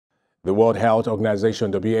The World Health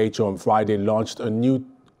Organization, WHO, on Friday launched a new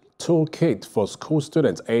toolkit for school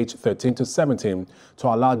students aged 13 to 17 to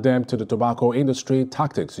alert them to the tobacco industry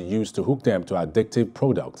tactics used to hook them to addictive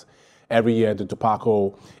products. Every year, the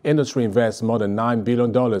tobacco industry invests more than $9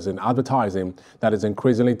 billion in advertising that is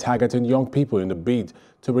increasingly targeting young people in the bid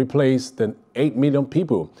to replace the 8 million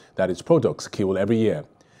people that its products kill every year.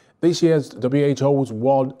 This year's WHO's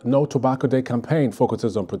World No Tobacco Day campaign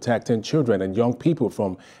focuses on protecting children and young people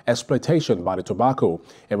from exploitation by the tobacco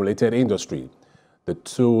and related industry. The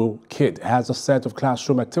toolkit has a set of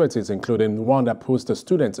classroom activities, including one that puts the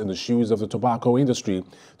students in the shoes of the tobacco industry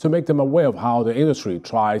to make them aware of how the industry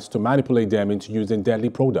tries to manipulate them into using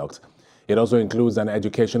deadly products. It also includes an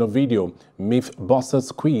educational video,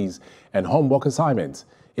 myth-busters quiz, and homework assignments.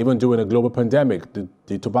 Even during a global pandemic,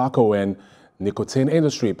 the tobacco and nicotine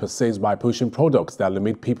industry persists by pushing products that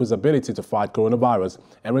limit people's ability to fight coronavirus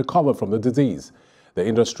and recover from the disease. The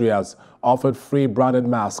industry has offered free branded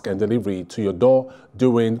masks and delivery to your door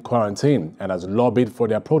during quarantine and has lobbied for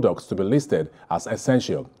their products to be listed as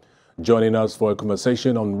essential. Joining us for a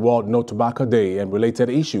conversation on World No Tobacco Day and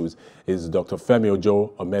related issues is Dr. Femi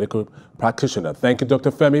Ojo, a medical practitioner. Thank you,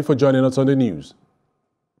 Dr. Femi, for joining us on the news.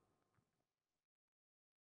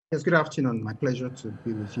 Yes, good afternoon. My pleasure to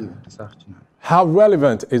be with you this afternoon. How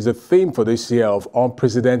relevant is the theme for this year of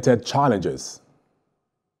unprecedented challenges?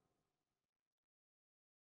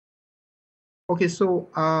 Okay, so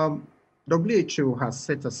WHO has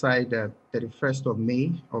set aside the 31st of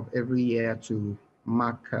May of every year to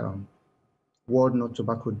mark World No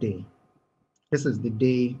Tobacco Day. This is the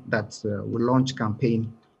day that we launch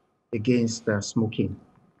campaign against smoking.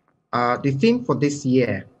 The theme for this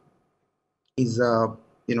year is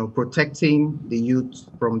protecting the youth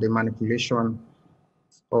from the manipulation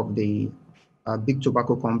of the big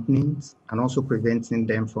tobacco companies and also preventing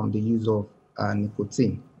them from the use of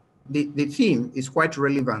nicotine. The theme is quite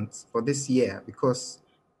relevant for this year because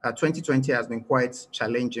 2020 has been quite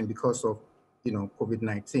challenging because of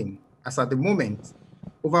COVID-19. As at the moment,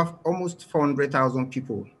 over almost 400,000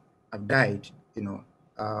 people have died.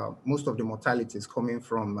 Most of the mortality is coming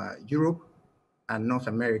from Europe and North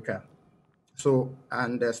America. So,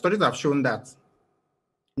 and studies have shown that,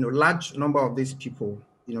 large number of these people,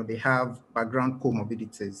 they have background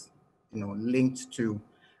comorbidities, linked to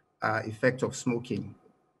effect of smoking,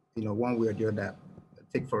 one way or the other.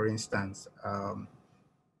 Take, for instance,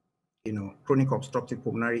 chronic obstructive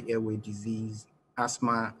pulmonary airway disease,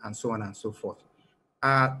 asthma, and so on and so forth.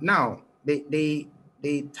 Now, the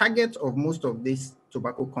target of most of these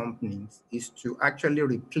tobacco companies is to actually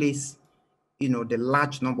replace the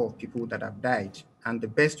large number of people that have died. And the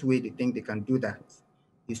best way they think they can do that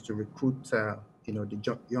is to recruit, the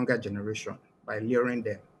younger generation by luring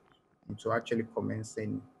them into actually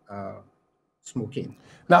commencing smoking.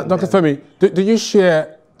 Now, Dr. Femi, do you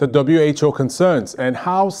share the WHO concerns, and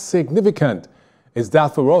how significant is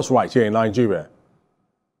that for us right here in Nigeria?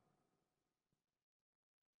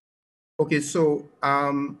 Okay, so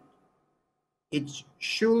it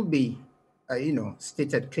should be,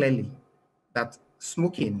 stated clearly that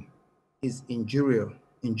smoking is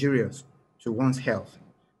injurious to one's health.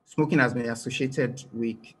 Smoking has been associated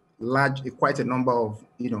with quite a number of,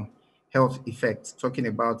 health effects, talking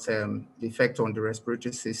about the effect on the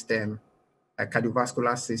respiratory system,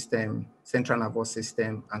 cardiovascular system, central nervous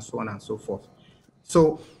system, and so on and so forth.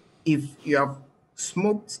 So if you have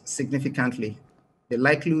smoked significantly, the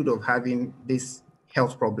likelihood of having these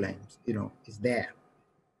health problems, is there.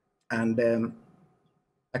 And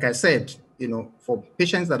like I said, for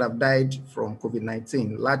patients that have died from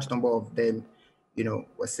COVID-19, large number of them,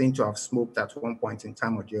 were seen to have smoked at one point in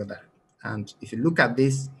time or the other. And if you look at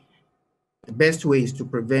this, the best way is to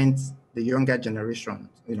prevent the younger generation,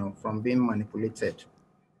 from being manipulated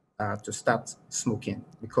to start smoking,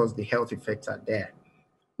 because the health effects are there.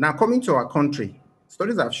 Now, coming to our country,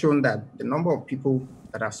 studies have shown that the number of people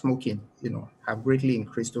that are smoking, have greatly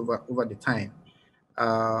increased over the time.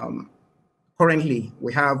 Currently,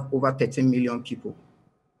 we have over 13 million people,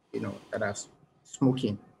 that are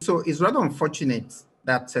smoking. So it's rather unfortunate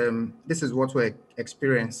that this is what we're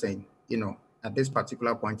experiencing, at this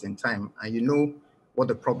particular point in time. And what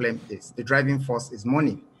the problem is. The driving force is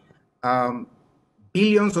money.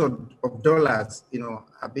 Billions of dollars,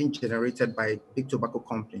 are being generated by big tobacco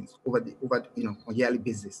companies over on a yearly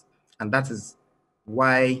basis. And that is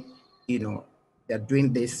why, they're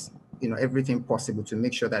doing this, everything possible to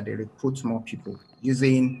make sure that they recruit more people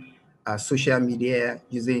using social media,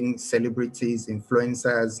 using celebrities,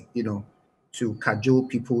 influencers, to cajole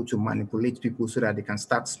people, to manipulate people so that they can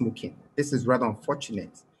start smoking. This is rather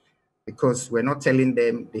unfortunate because we're not telling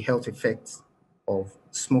them the health effects of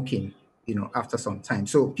smoking, after some time.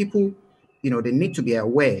 So people, they need to be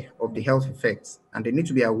aware of the health effects, and they need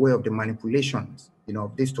to be aware of the manipulations,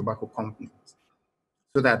 of these tobacco companies,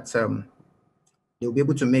 so that they'll be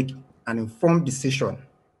able to make an informed decision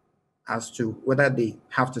as to whether they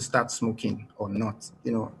have to start smoking or not.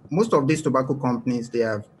 Most of these tobacco companies, they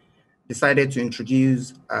have decided to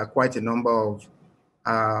introduce quite a number of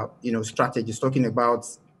strategies, talking about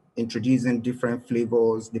introducing different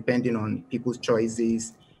flavors depending on people's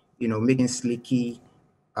choices, making sleeky,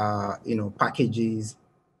 packages,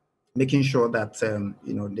 making sure that,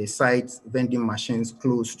 they site vending machines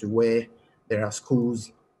close to where there are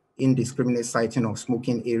schools, indiscriminate siting of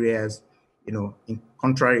smoking areas, in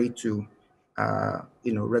contrary to,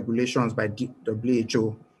 regulations by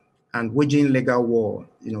WHO, and waging legal war,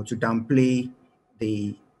 to downplay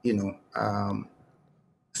the,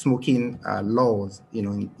 smoking laws,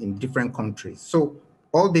 in different countries. So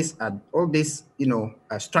all these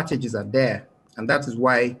strategies are there, and that is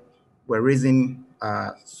why we're raising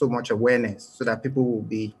so much awareness, so that people will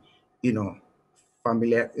be,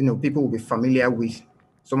 familiar. People will be familiar with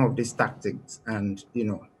some of these tactics, and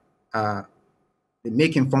they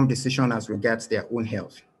make informed decision as regards their own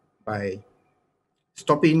health by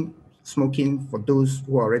stopping smoking for those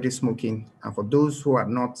who are already smoking, and for those who are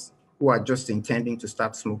not, who are just intending to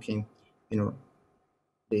start smoking,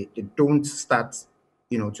 they don't start,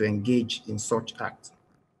 to engage in such acts.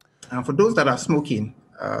 And for those that are smoking,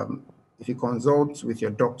 if you consult with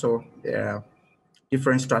your doctor, there are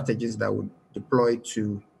different strategies that would deploy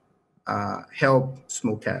to help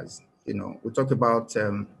smokers. We talk about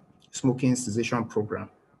smoking cessation program,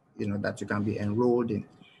 that you can be enrolled in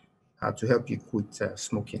to help you quit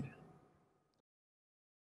smoking.